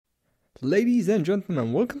Ladies and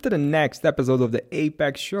gentlemen, welcome to the next episode of the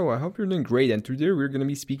Apex Show. I hope you're doing great. And today we're going to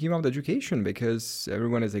be speaking about education because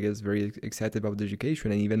everyone is, I guess, very excited about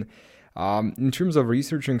education. And even in terms of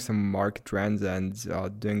researching some market trends and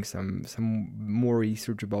doing some more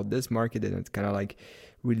research about this market, and it's kind of like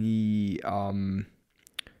really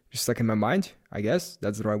just stuck in my mind, I guess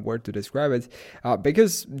that's the right word to describe it,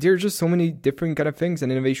 because there's just so many different kind of things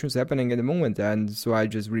and innovations happening at the moment, and so I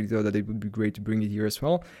just really thought that it would be great to bring it here as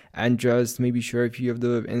well, and just maybe share a few of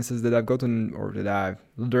the insights that I've gotten or that I've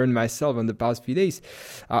learned myself in the past few days.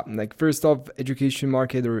 Like first off, education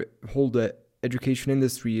market or whole the education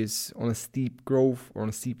industry is on a steep growth or on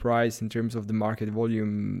a steep rise in terms of the market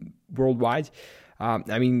volume worldwide.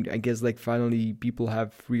 I guess like finally people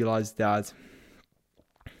have realized that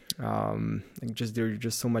there's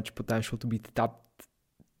just so much potential to be tapped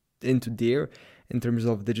into there in terms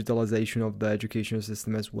of digitalization of the education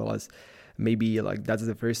system, as well as maybe like that's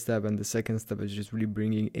the first step, and the second step is just really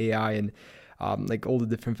bringing AI and like all the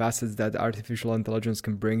different facets that artificial intelligence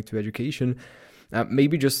can bring to education.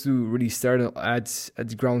 Maybe just to really start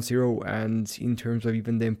at ground zero, and in terms of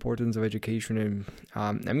even the importance of education.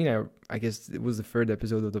 And I guess it was the third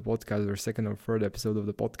episode of the podcast, or second or third episode of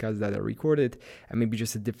the podcast that I recorded, and maybe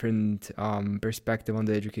just a different perspective on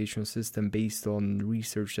the education system based on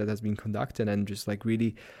research that has been conducted, and just like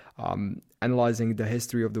really analyzing the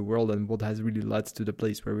history of the world and what has really led to the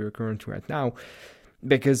place where we're currently right now.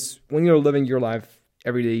 Because when you're living your life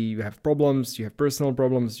every day, you have problems, you have personal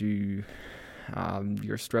problems, you're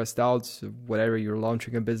stressed out, whatever, you're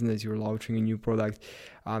launching a business, you're launching a new product,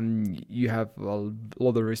 you have a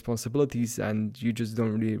lot of responsibilities, and you just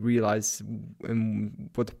don't really realize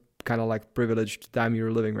what kind of like privileged time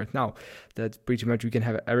you're living right now, that pretty much you can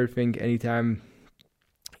have everything anytime,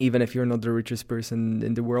 even if you're not the richest person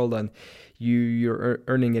in the world and you're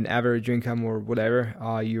earning an average income or whatever,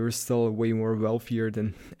 you're still way more wealthier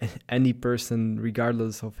than any person,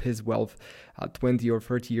 regardless of his wealth, 20 or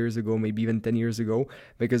 30 years ago, maybe even 10 years ago,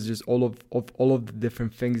 because just all of the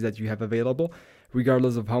different things that you have available.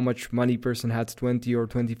 Regardless of how much money person had 20 or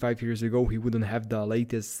 25 years ago, he wouldn't have the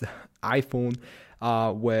latest iPhone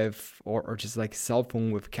with or just like cell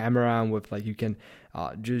phone with camera, and with like you can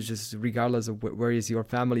just regardless of where is your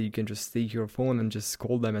family, you can just take your phone and just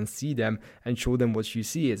call them and see them and show them what you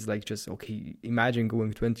see. It's like just okay, imagine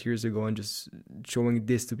going 20 years ago and just showing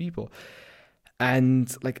this to people.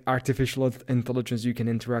 And like artificial intelligence, you can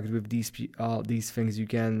interact with these things. You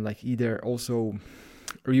can like either also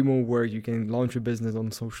remote work, you can launch a business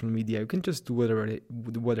on social media, you can just do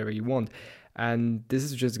whatever you want, and this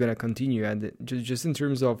is just gonna continue. And just in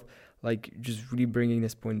terms of like just really bringing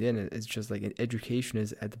this point in, it's just like education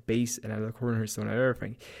is at the base and at the cornerstone of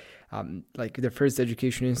everything. Like the first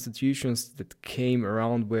education institutions that came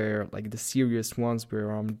around were like the serious ones were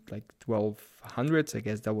around like 1200s, I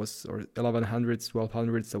guess that was, or 1100s,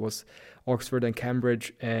 1200s. That was Oxford and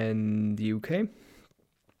Cambridge in the UK.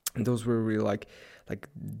 And those were really like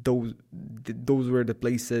those were the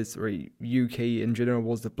places, or UK in general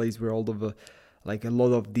was the place where all of the like a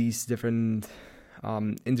lot of these different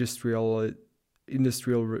industrial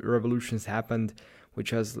revolutions happened,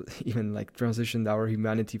 which has even like transitioned our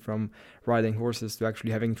humanity from riding horses to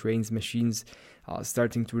actually having trains, machines,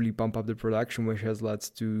 starting to really pump up the production, which has led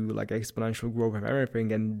to like exponential growth of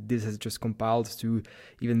everything. And this has just compiled to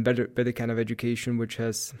even better kind of education, which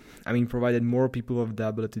has, provided more people with the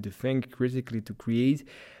ability to think critically, to create,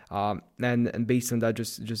 and based on that,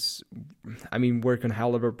 just work on high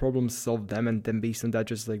level problems, solve them, and then based on that,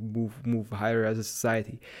 just like move higher as a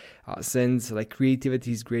society. Since like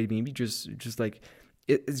creativity is great, maybe just like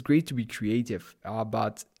it's great to be creative,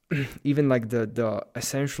 but even like the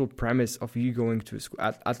essential premise of you going to school,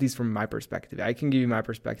 at least from my perspective, I can give you my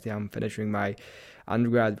perspective. I'm finishing my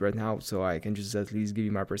undergrad right now, so I can just at least give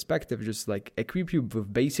you my perspective, just like equip you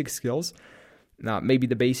with basic skills. Now, maybe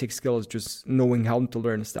the basic skill is just knowing how to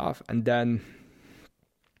learn stuff, and then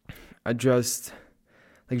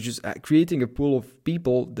creating a pool of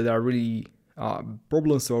people that are really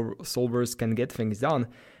problem solvers, can get things done.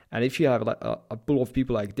 And if you have a pool of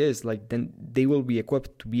people like this, like then they will be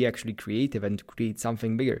equipped to be actually creative and to create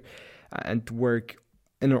something bigger, and to work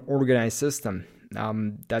in an organized system.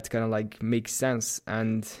 That kind of like makes sense.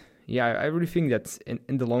 And yeah, I really think that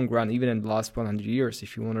in the long run, even in the last 100 years,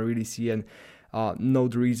 if you want to really see and know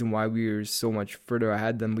the reason why we're so much further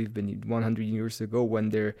ahead than we've been 100 years ago, when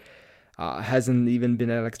there hasn't even been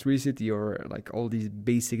electricity or like all these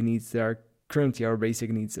basic needs that are currently our basic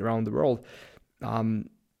needs around the world.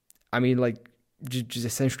 Just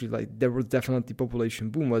essentially, like there was definitely population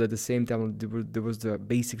boom, but at the same time there was the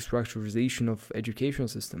basic structurization of education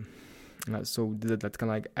system. so that kind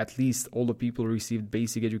of like at least all the people received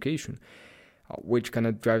basic education, which kind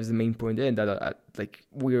of drives the main point in that like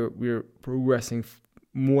we're progressing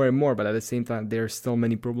more and more, but at the same time there are still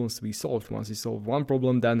many problems to be solved. Once you solve one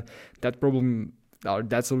problem, then that problem or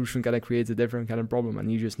that solution kind of creates a different kind of problem,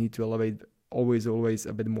 and you just need to elevate always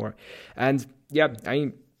a bit more. And yeah, I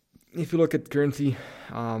mean, if you look at currently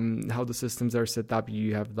how the systems are set up,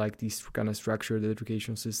 you have like these kind of structured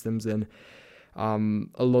education systems, and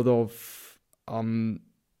a lot of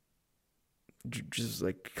just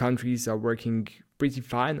like countries are working pretty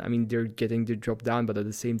fine. I mean, they're getting their job done, but at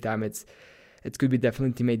the same time, it could be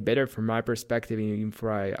definitely made better from my perspective. Even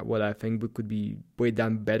for what I think could be way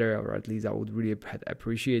done better, or at least I would really have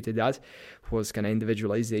appreciated that, was kind of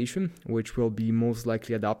individualization, which will be most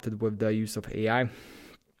likely adopted with the use of AI.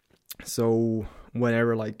 So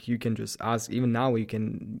whenever like you can just ask, even now you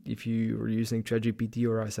can, if you are using ChatGPT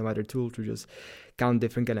or some other tool to just count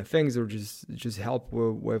different kind of things, or just help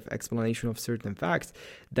with explanation of certain facts,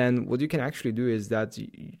 then what you can actually do is that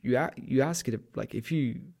you ask it, like if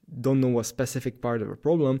you don't know a specific part of a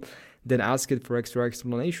problem, then ask it for extra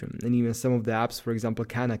explanation. And even some of the apps, for example,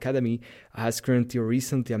 Khan Academy has currently or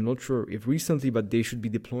recently, I'm not sure if recently, but they should be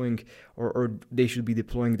deploying or they should be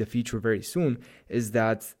deploying the feature very soon, is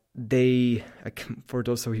that they, for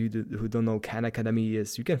those of you who don't know, Khan Academy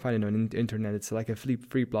is, you can find it on the internet. It's like a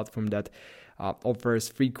free platform that offers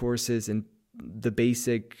free courses in the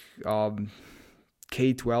basic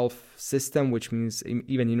K-12 system, which means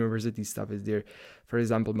even university stuff is there. For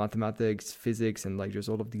example, mathematics, physics, and like just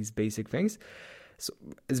all of these basic things. So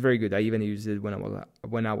it's very good. I even used it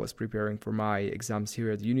when I was preparing for my exams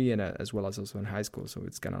here at uni, and as well as also in high school. So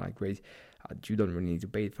it's kind of like great. You don't really need to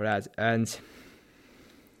pay for that. And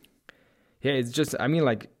yeah, it's just, I mean,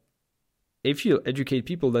 like, if you educate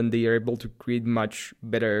people, then they are able to create much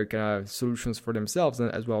better kind of solutions for themselves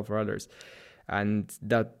and as well for others. And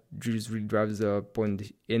that just really drives the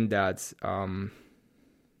point in that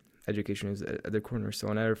education is at the cornerstone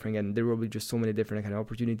and everything. And there will be just so many different kind of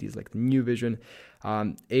opportunities, like the new vision.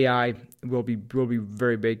 AI will be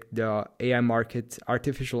very big. The AI market,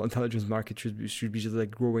 artificial intelligence market should be just like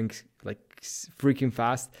growing like freaking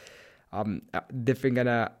fast. Different kind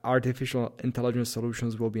of artificial intelligence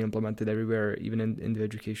solutions will be implemented everywhere, even in the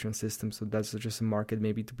education system. So that's just a market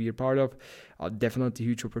maybe to be a part of. Definitely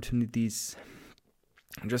huge opportunities.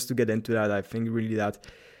 Just to get into that, I think really that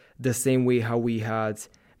the same way how we had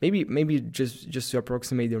maybe just to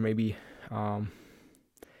approximate, or maybe how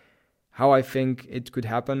I think it could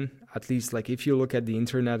happen. At least like if you look at the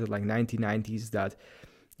internet at like 1990s, that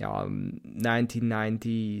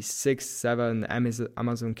 1996, 7,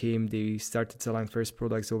 Amazon came, they started selling first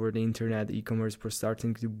products over the internet, e-commerce was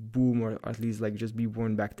starting to boom, or at least like just be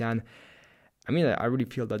born back then. I mean, I really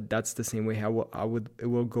feel that that's the same way how it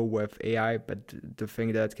will go with AI, but the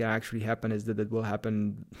thing that can actually happen is that it will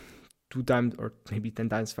happen 2 times or maybe 10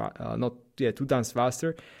 times 2 times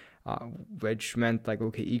faster, which meant like,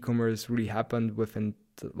 okay, e-commerce really happened within,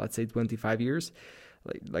 let's say, 25 years.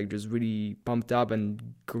 Like just really pumped up and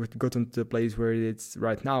gotten to the place where it's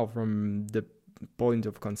right now from the point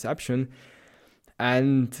of conception.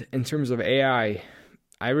 And in terms of AI,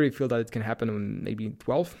 I really feel that it can happen in maybe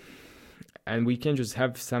 12, and we can just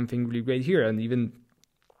have something really great here. And even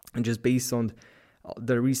just based on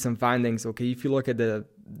the recent findings, okay, if you look at the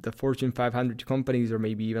Fortune 500 companies, or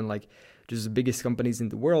maybe even like just the biggest companies in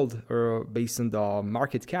the world, or based on the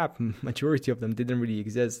market cap, majority of them didn't really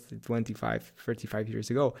exist 25, 35 years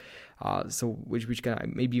ago. So which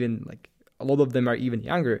can maybe even like a lot of them are even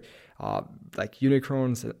younger, like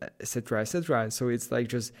unicorns, etc., etc. And so it's like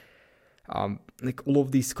just like all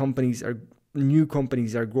of these companies are new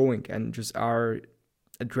companies are growing and just are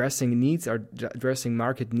addressing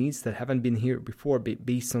market needs that haven't been here before,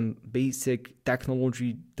 based on basic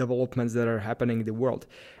technology developments that are happening in the world.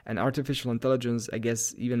 And artificial intelligence, I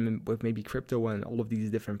guess, even with maybe crypto and all of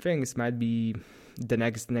these different things, might be the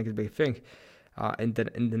next big thing in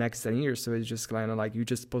the next 10 years. So it's just kind of like you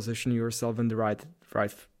just position yourself in the right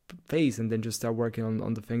phase, and then just start working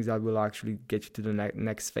on the things that will actually get you to the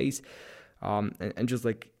next phase, and just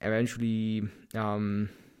like eventually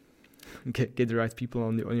get the right people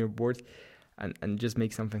on your board, and just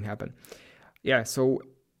make something happen. Yeah, so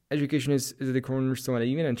education is the cornerstone. And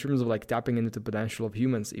even in terms of like tapping into the potential of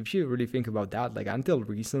humans, if you really think about that, like until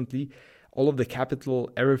recently, all of the capital,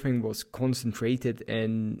 everything was concentrated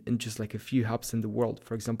in just like a few hubs in the world.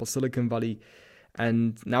 For example, Silicon Valley.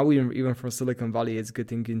 And now even from Silicon Valley, it's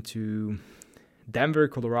getting into Denver,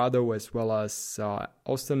 Colorado, as well as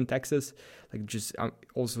Austin, Texas. Like just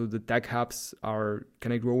also the tech hubs are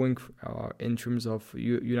kind of growing in terms of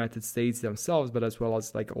United States themselves, but as well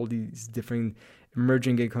as like all these different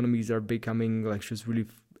emerging economies are becoming like just really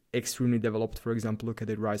extremely developed. For example, look at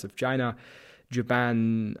the rise of China.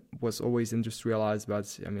 Japan was always industrialized,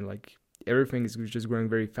 but I mean, like everything is just growing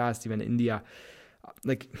very fast. Even India,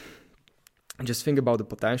 like just think about the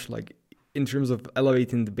potential, like in terms of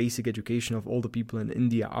elevating the basic education of all the people in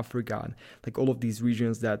India, Africa, and like all of these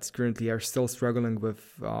regions that currently are still struggling with,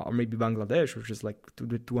 or maybe Bangladesh, which is like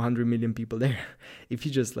 200 million people there. If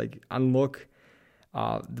you just like unlock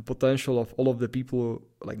the potential of all of the people,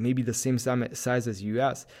 like maybe the same size as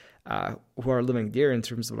US, who are living there, in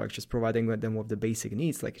terms of like just providing them with the basic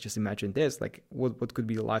needs. Like just imagine this, like what could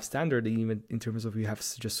be the life standard, even in terms of you have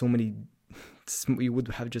just so many, you would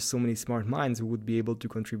have just so many smart minds who would be able to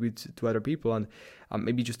contribute to other people, and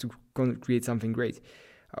maybe just to create something great,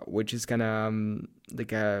 which is kind of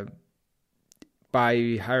like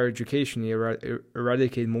by higher education, you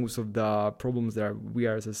eradicate most of the problems that we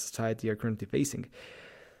as a society are currently facing.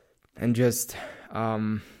 And just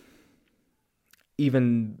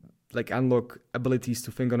even like unlock abilities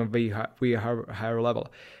to think on a way higher level,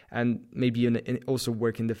 and maybe also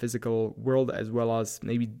work in the physical world, as well as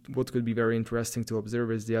maybe what could be very interesting to observe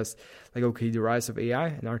is just like, okay, the rise of AI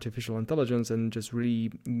and artificial intelligence, and just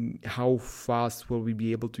really how fast will we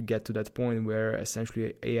be able to get to that point where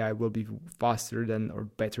essentially AI will be faster than, or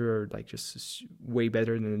better, or like just way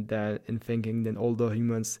better than in thinking than all the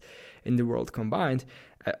humans in the world combined.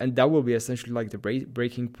 And that will be essentially like the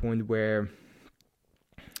breaking point where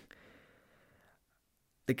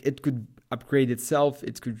like it could upgrade itself,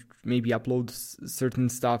 it could maybe upload certain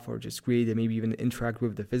stuff, or just create and maybe even interact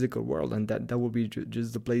with the physical world, and that will be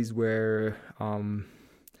just the place where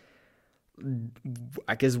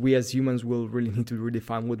I guess we as humans will really need to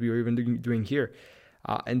redefine what we are even doing here,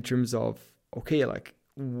 in terms of, okay, like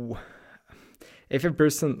if a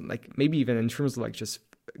person, like maybe even in terms of like just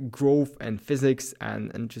growth and physics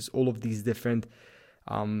and just all of these different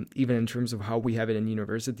even in terms of how we have it in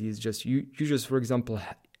universities, just you just, for example,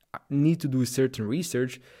 need to do certain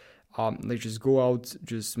research, like just go out,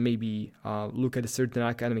 just maybe look at certain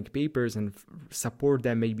academic papers and support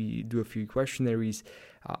them, maybe do a few questionnaires,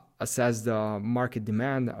 assess the market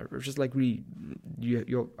demand, or just like really,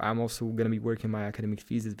 I'm also going to be working my academic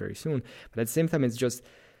thesis very soon, but at the same time, it's just,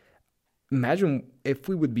 imagine if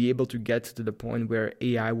we would be able to get to the point where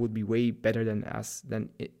AI would be way better than us, than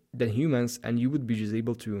humans, and you would be just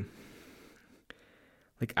able to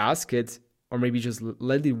like ask it, or maybe just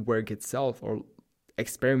let it work itself or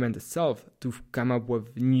experiment itself to come up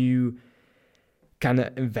with new kind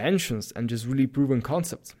of inventions and just really proven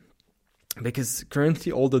concepts. Because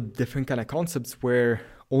currently all the different kind of concepts were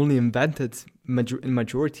only invented in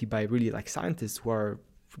majority by really like scientists who are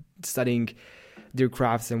studying their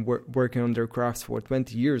crafts and working on their crafts for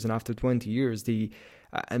 20 years, and after 20 years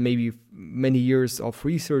and maybe many years of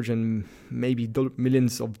research and maybe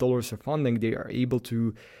millions of dollars of funding, they are able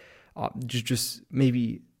to just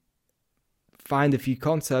maybe find a few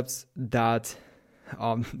concepts that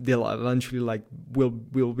they'll eventually like will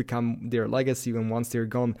become their legacy, and once they're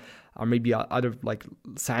gone, or maybe other like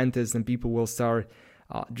scientists and people will start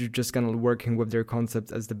just kind of working with their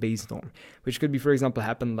concepts as the base norm, which could be, for example,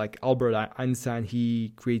 happen like Albert Einstein.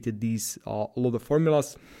 He created these a lot of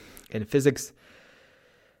formulas in physics,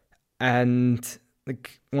 and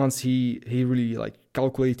like once he really like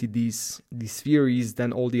calculated these theories,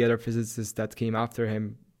 then all the other physicists that came after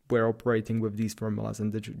him were operating with these formulas,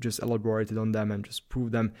 and they just elaborated on them and just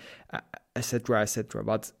proved them, etc., etc.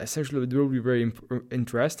 But essentially, it will be very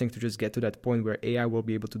interesting to just get to that point where AI will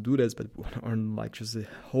be able to do this, but on like just a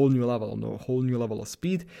whole new level of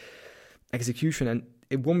speed, execution, and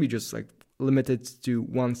it won't be just like limited to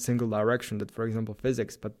one single direction. That, for example,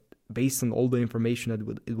 physics, but based on all the information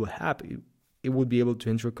that it will have, it would be able to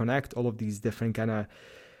interconnect all of these different kind of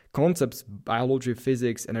concepts, biology,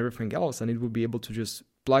 physics, and everything else, and it will be able to just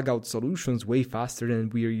plug out solutions way faster than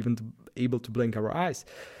we are even able to blink our eyes,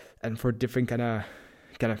 and for different kind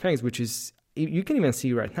of things, which is, you can even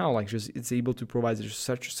see right now, like just it's able to provide just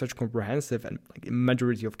such comprehensive, and like in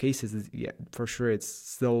majority of cases, yeah, for sure, it's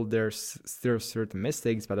still there's certain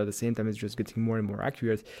mistakes, but at the same time, it's just getting more and more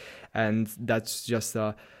accurate, and that's just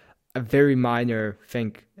a very minor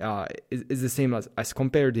thing. Is the same as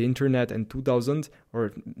compare the internet in 2000 or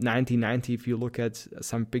 1990. If you look at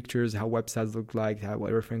some pictures, how websites look like, how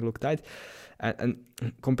everything looked like, and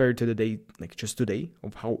compared to the day, like just today,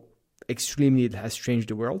 of how extremely it has changed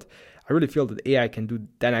the world, I really feel that AI can do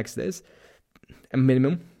 10x this, a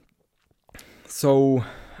minimum. So,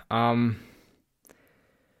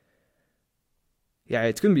 yeah,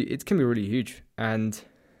 it can be really huge. And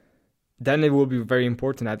then it will be very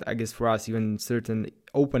important, I guess, for us, even certain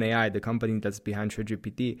OpenAI, the company that's behind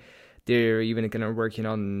ChatGPT, they're even kind of working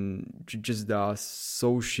on just the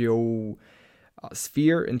socio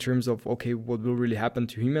sphere in terms of, okay, what will really happen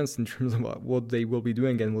to humans in terms of what they will be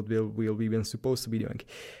doing and what we'll be even supposed to be doing.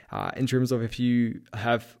 In terms of if you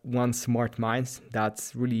have one smart mind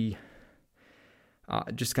that's really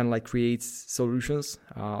just kind of like creates solutions,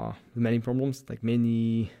 many problems, like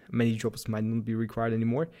many jobs might not be required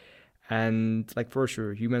anymore. And like for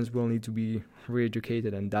sure, humans will need to be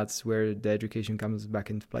re-educated, and that's where the education comes back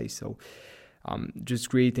into place. So just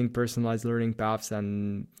creating personalized learning paths,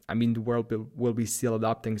 and I mean the world will be still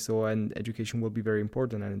adapting, so and education will be very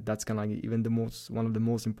important, and that's kind of like even one of the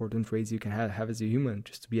most important traits you can have as a human,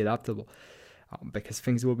 just to be adaptable, because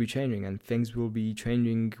things will be changing, and things will be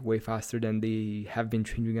changing way faster than they have been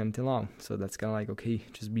changing until now. So that's kind of like, okay,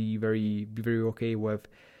 just be very okay with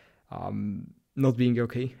not being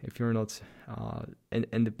okay if you're not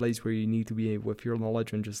in the place where you need to be with your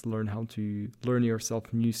knowledge, and just learn how to learn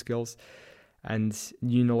yourself new skills and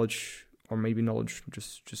new knowledge, or maybe knowledge,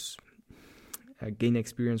 just gain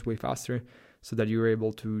experience way faster, so that you're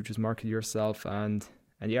able to just market yourself. And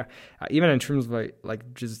yeah, even in terms of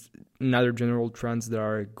like just another general trends that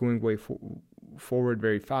are going way forward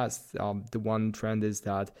very fast. The one trend is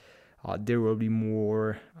that there will be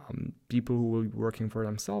more people who will be working for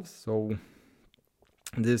themselves. So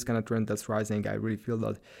this kind of trend that's rising, I really feel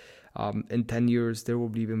that in 10 years there will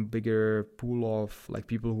be even bigger pool of like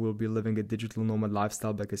people who will be living a digital nomad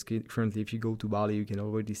lifestyle, because currently if you go to Bali, you can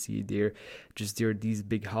already see there are these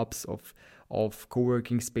big hubs of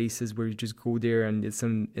co-working spaces where you just go there, and it's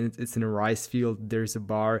in a rice field. There's a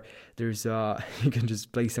bar, there's you can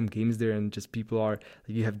just play some games there, and just people are like,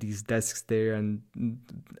 you have these desks there, and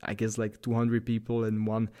I guess like 200 people in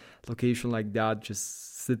one location like that, just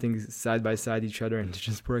sitting side by side each other and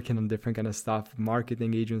just working on different kind of stuff,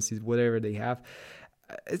 marketing agencies, whatever they have.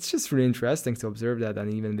 It's just really interesting to observe that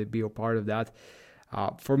and even to be a part of that.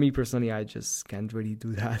 For me personally, I just can't really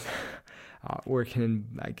do that. Working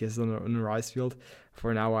in, I guess, on a rice field.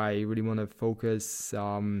 For now, I really want to focus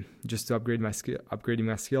just to upgrading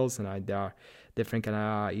my skills, and there are different kind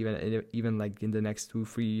of even like in the next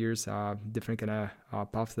 2-3 years, different kind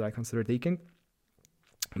of paths that I consider taking.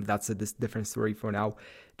 That's this different story for now.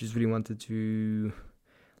 Just really wanted to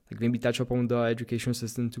like maybe touch upon the education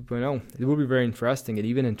system 2.0. It will be very interesting, and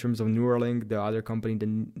even in terms of Neuralink, the other company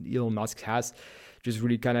that Elon Musk has, just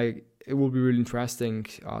really kind of, it will be really interesting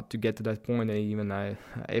to get to that point. And even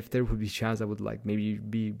if there would be a chance, I would like maybe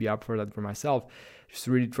be up for that for myself. Just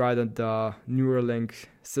really try that the Neuralink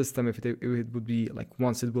system, if it would be like,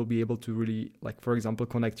 once it will be able to really, like, for example,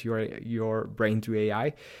 connect your brain to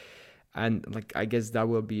AI, and like I guess that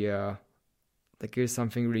will be like here's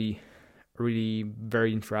something really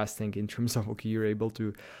very interesting in terms of, okay, you're able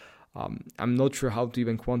to I'm not sure how to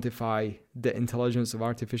even quantify the intelligence of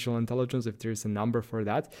artificial intelligence, if there's a number for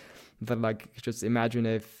that, but like just imagine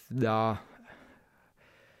if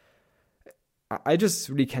I just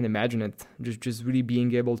really can't imagine it, just really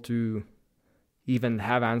being able to even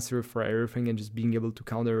have answer for everything, and just being able to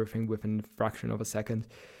count everything within a fraction of a second.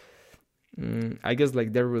 I guess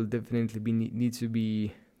like there will definitely need to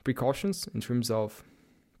be precautions in terms of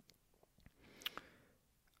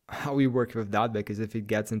how we work with that, because if it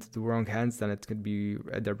gets into the wrong hands, then it could be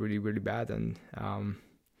really, really bad. And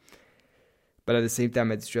but at the same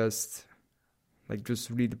time, it's just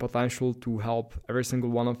really the potential to help every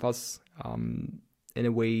single one of us in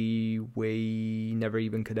a way we never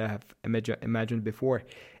even could have imagined before.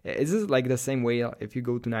 It's just like the same way if you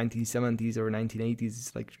go to 1970s or 1980s,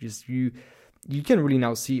 it's like just you can really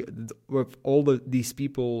now see with all these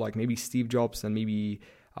people, like maybe Steve Jobs and maybe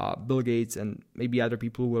Bill Gates and maybe other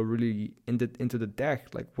people who were really into the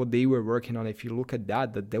tech, like what they were working on. If you look at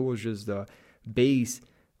that was just the base,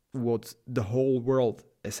 what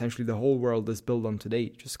essentially the whole world is built on today,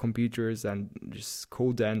 just computers and just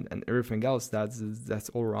code and everything else that's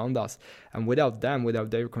all around us. And without them,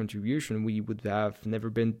 without their contribution, we would have never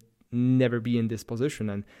be in this position.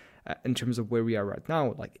 And in terms of where we are right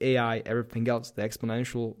now, like AI, everything else, the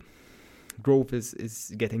exponential growth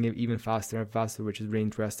is getting even faster and faster, which is really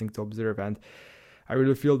interesting to observe. And I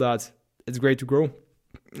really feel that it's great to grow.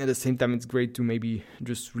 At the same time, it's great to maybe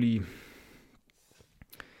just really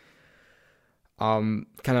kind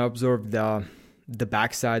of observe the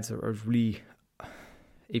backsides, or really,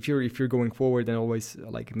 if you're going forward, then always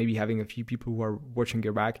like maybe having a few people who are watching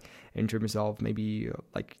your back in terms of maybe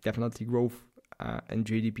like definitely growth and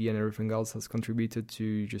GDP and everything else has contributed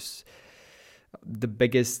to just the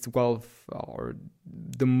biggest wealth, or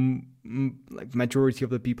the like majority of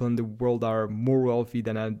the people in the world are more wealthy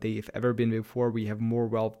than they've ever been before. We have more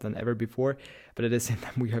wealth than ever before, but at the same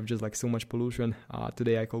time we have just like so much pollution.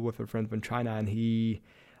 Today I called with a friend from China, and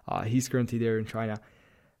he's currently there in China,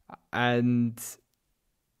 and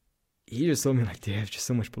he just told me like they have just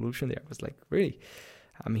so much pollution there. I was like, really?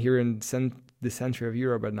 I'm here in the center of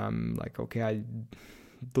Europe, and I'm like, okay, I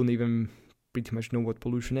don't even pretty much know what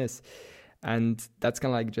pollution is. And that's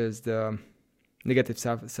kind of like just the negative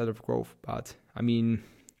side of growth. But I mean,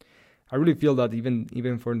 I really feel that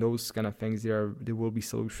even for those kind of things, there will be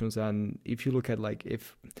solutions. And if you look at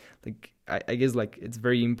I guess like it's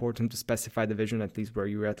very important to specify the vision, at least where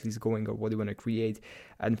you're at least going or what you want to create.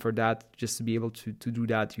 And for that, just to be able to do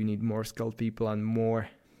that, you need more skilled people and more.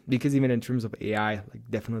 Because even in terms of AI, like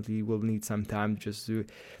definitely will need some time just to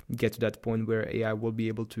get to that point where AI will be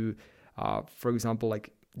able to, for example,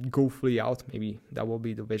 like go fully out. Maybe that will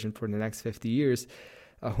be the vision for the next 50 years.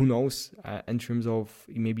 Who knows, in terms of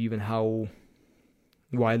maybe even how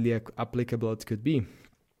widely applicable it could be.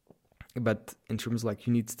 But in terms of like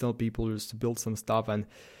you need still people just to build some stuff,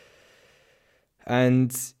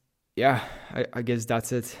 and yeah, I guess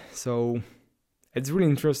that's it. So it's really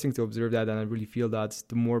interesting to observe that, and I really feel that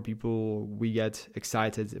the more people we get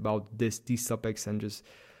excited about these topics, and just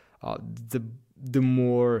the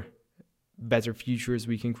more better futures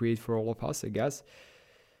we can create for all of us, I guess.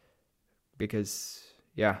 Because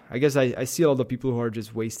yeah, I guess I see a lot of people who are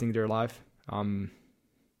just wasting their life,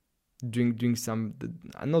 doing some,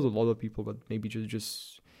 not a lot of people, but maybe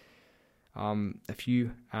just a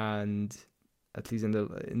few, and at least in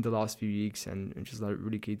the last few weeks, and it just like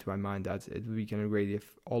really came to my mind that it would be kind of great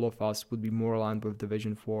if all of us would be more aligned with the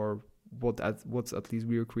vision for what's at least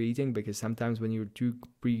we are creating. Because sometimes when you're too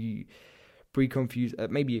pre-confused,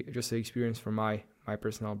 maybe just an experience from my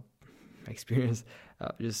personal experience,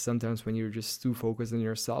 just sometimes when you're just too focused on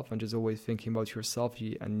yourself and just always thinking about yourself,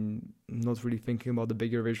 and not really thinking about the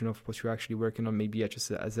bigger vision of what you're actually working on, maybe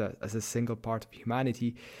just as a single part of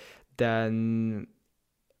humanity, then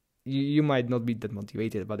you might not be that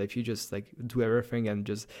motivated. But if you just like do everything and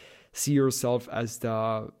just see yourself as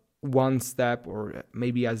the one step, or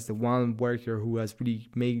maybe as the one worker who has really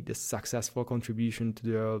made a successful contribution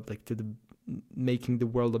to the making the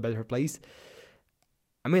world a better place,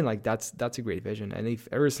 I mean, like that's a great vision. And if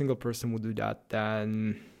every single person would do that,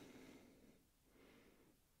 then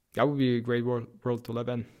that would be a great world to live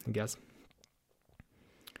in, I guess.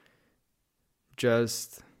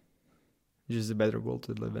 Just a better world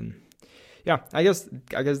to live in. Yeah, I guess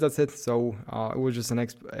that's it. So it was just an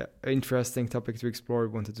interesting topic to explore. I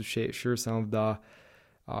wanted to share some of the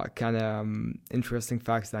kind of interesting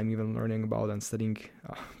facts that I'm even learning about and studying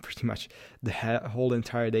pretty much the whole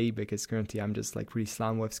entire day, because currently I'm just like really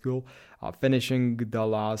slammed with school, finishing the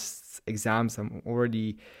last exams. I'm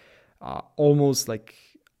already almost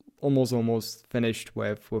finished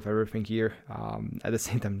with everything here. At the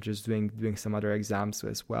same time, just doing some other exams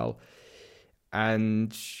as well.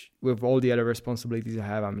 And with all the other responsibilities I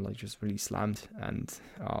have, I'm like just really slammed, and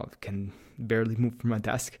can barely move from my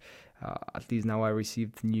desk. At least now I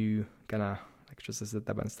received new kind of like just a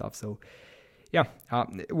setup and stuff. So yeah,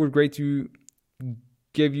 it was great to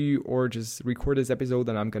give you or just record this episode,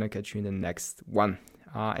 and I'm gonna catch you in the next one.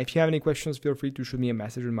 If you have any questions, feel free to shoot me a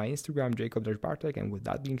message on my Instagram, Jacob-Bartek. And with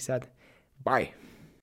that being said, bye.